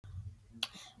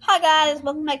Hi guys,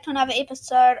 welcome back to another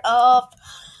episode of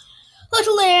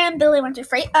Little Lamb Billy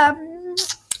 123.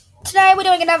 Today we're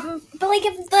doing another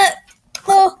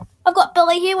I've got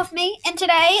Billy here with me, and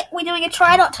today we're doing a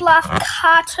Try Not to Laugh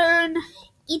cartoon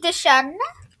edition.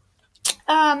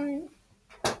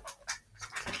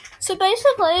 So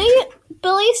basically,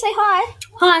 Billy, say hi.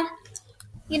 Hi.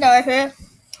 You know her.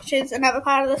 She's another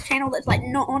part of this channel that's like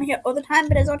not on here all the time,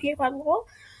 but is on here quite a lot.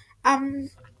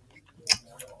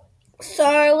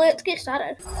 So let's get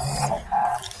started.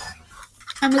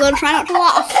 And we're going to try not to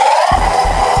laugh.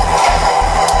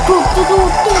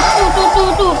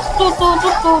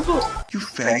 You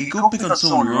faggot, go pick on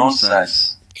someone your own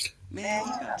size. Man,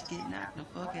 you got to get knocked the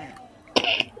fuck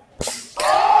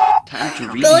out. Time to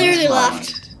read Billy his really mind.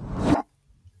 laughed.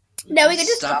 Now we can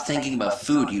just Stop thinking about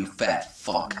food, you fat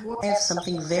fuck. I have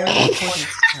something very important to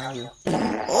tell you.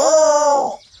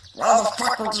 Oh! Why the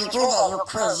fuck would you do that, you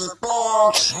crazy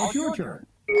bitch? Now it's your turn.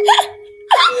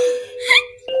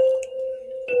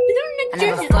 I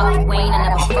never fucked Wayne, I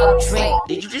never fucked Drake.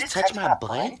 Did you just touch my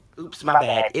butt? Oops, my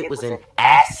bad. It was an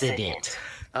accident.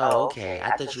 Oh, okay.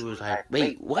 I thought you was like,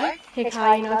 wait, what? Hey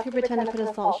Kai, you know if you pretend to put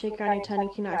a salt shaker on your tongue,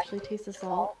 you can actually taste the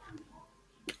salt.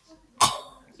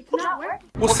 It's not working.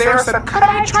 Well, Sarah said, could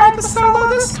I try the solo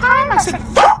this time? I said,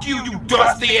 fuck you, you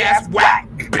dusty ass whack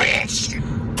bitch!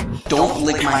 Don't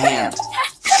lick my hand.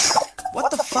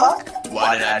 What the fuck?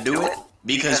 Why did I do it?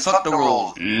 Because fuck the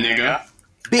rules, nigga.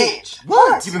 Bitch!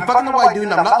 What? You've been fucking the white dude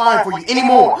and I'm not lying for you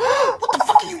anymore! What the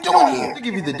fuck are you doing here? They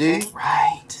give you the D.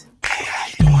 Right.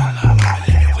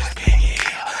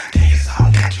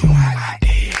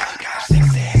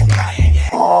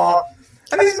 Oh,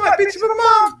 and this is my bitch of a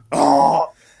mom!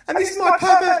 Oh, and this is my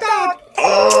perfect dad!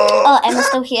 Oh, Emma's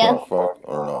still here. Fuck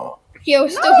or no? Yeah, we're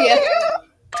still here.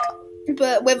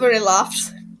 But we've already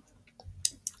laughed.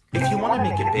 If you want to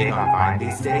make it big on Vine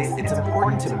these days, it's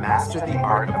important to master the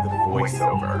art of the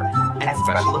voiceover and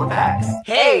special effects.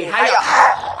 Hey, how ya?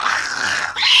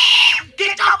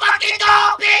 Get the fucking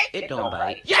dog, bitch! It don't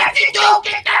bite. Yes, it do!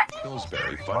 Get that!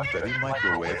 Pillsbury Funfetti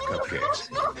microwave cupcakes.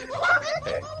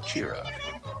 Hey, cheer up.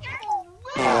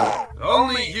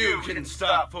 Only you can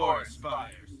stop forest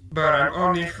fires. But I'm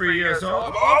only 3 years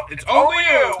old. Oh, it's only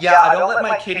you! Yeah, I don't let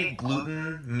my kid eat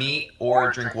gluten, meat,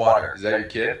 or drink water. Is that your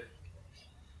kid?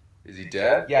 Is he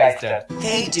dead? Yeah, he's dead.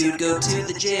 Hey dude, go to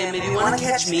the gym. If you want to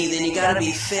catch me, then you gotta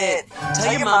be fit.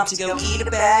 Tell your mom to go eat a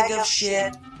bag of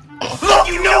shit. Look,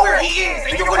 you know where he is,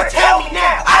 and you're gonna tell me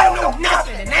now! I don't know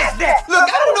nothing, and that's that! Look,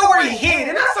 I don't know where he hid,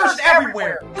 and I searched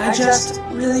everywhere! I just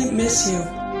really miss you.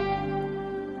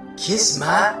 Kiss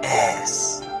my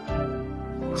ass.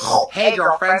 Hey,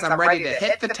 girlfriends, I'm ready to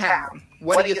hit the town.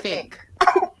 What do you think?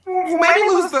 Maybe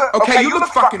lose the... Okay, you look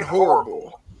fucking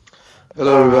horrible.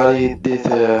 Hello everybody, this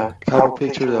is a couple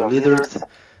pictures of lizards.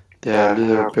 They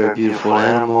are very beautiful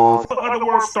animals. The other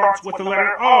word starts with the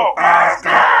letter O.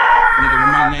 Nigga,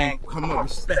 with my name, come on,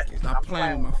 respect it. Stop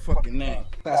playing with my fucking name.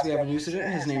 Class, we have a new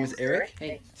student. His name is Eric.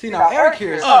 Hey. See, now Eric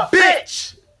here is a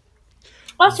bitch!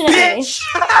 What's your name? Bitch!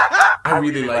 I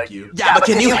really like you. Yeah, but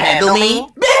can you handle me?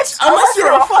 Bitch, unless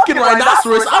you're a fucking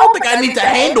rhinoceros, I don't think I need to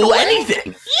handle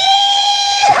anything.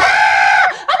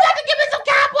 I'm about to give me some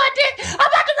cowboy dick. I'm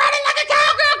about to run it like a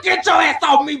cowgirl. Get your ass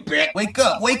off me, bitch. Wake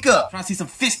up, wake up. Trying to see some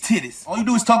fish titties. All you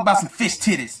do is talk about some fish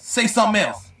titties. Say something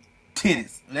else.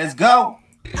 Titties. Let's go.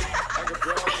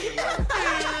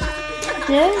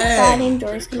 Exciting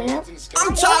doors coming up.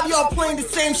 I'm tired of y'all playing the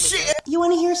same shit. You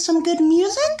want to hear some good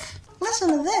music? Listen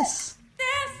to this.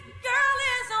 This girl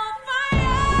is on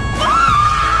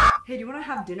fire! Hey, do you want to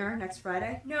have dinner next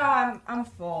Friday? No, I'm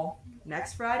full.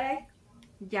 Next Friday?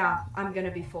 Yeah, I'm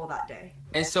gonna be full that day.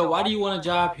 And so why do you want a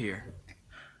job here?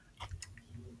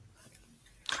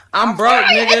 I'm broke,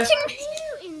 nigga.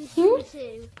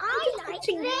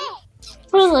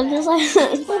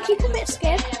 Look, you come bit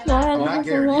scared. No, I don't know that.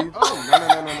 Oh, no.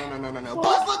 We're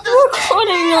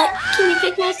recording, you're like, can you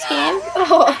pick my scam?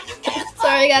 Oh,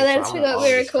 sorry guys, I just forgot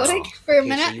we were recording for a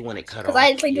minute. Because I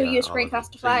actually do use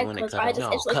Screencastify, because I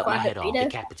just actually find it better.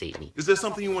 Is there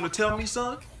something you want to tell me,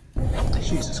 son?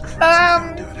 Jesus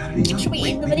Christ. Should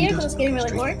we end the video because it's getting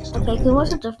really boring? Okay, cool.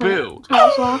 What's a different Boo. time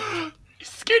as well? You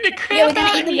scared the crap Yeah, we're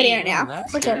gonna end the video now.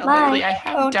 Okay, bye. Literally, I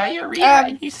have diarrhea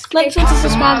and you scared Make sure to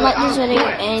subscribe, like this video,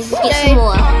 and get some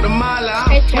more.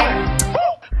 Okay,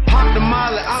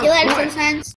 see you later, friends.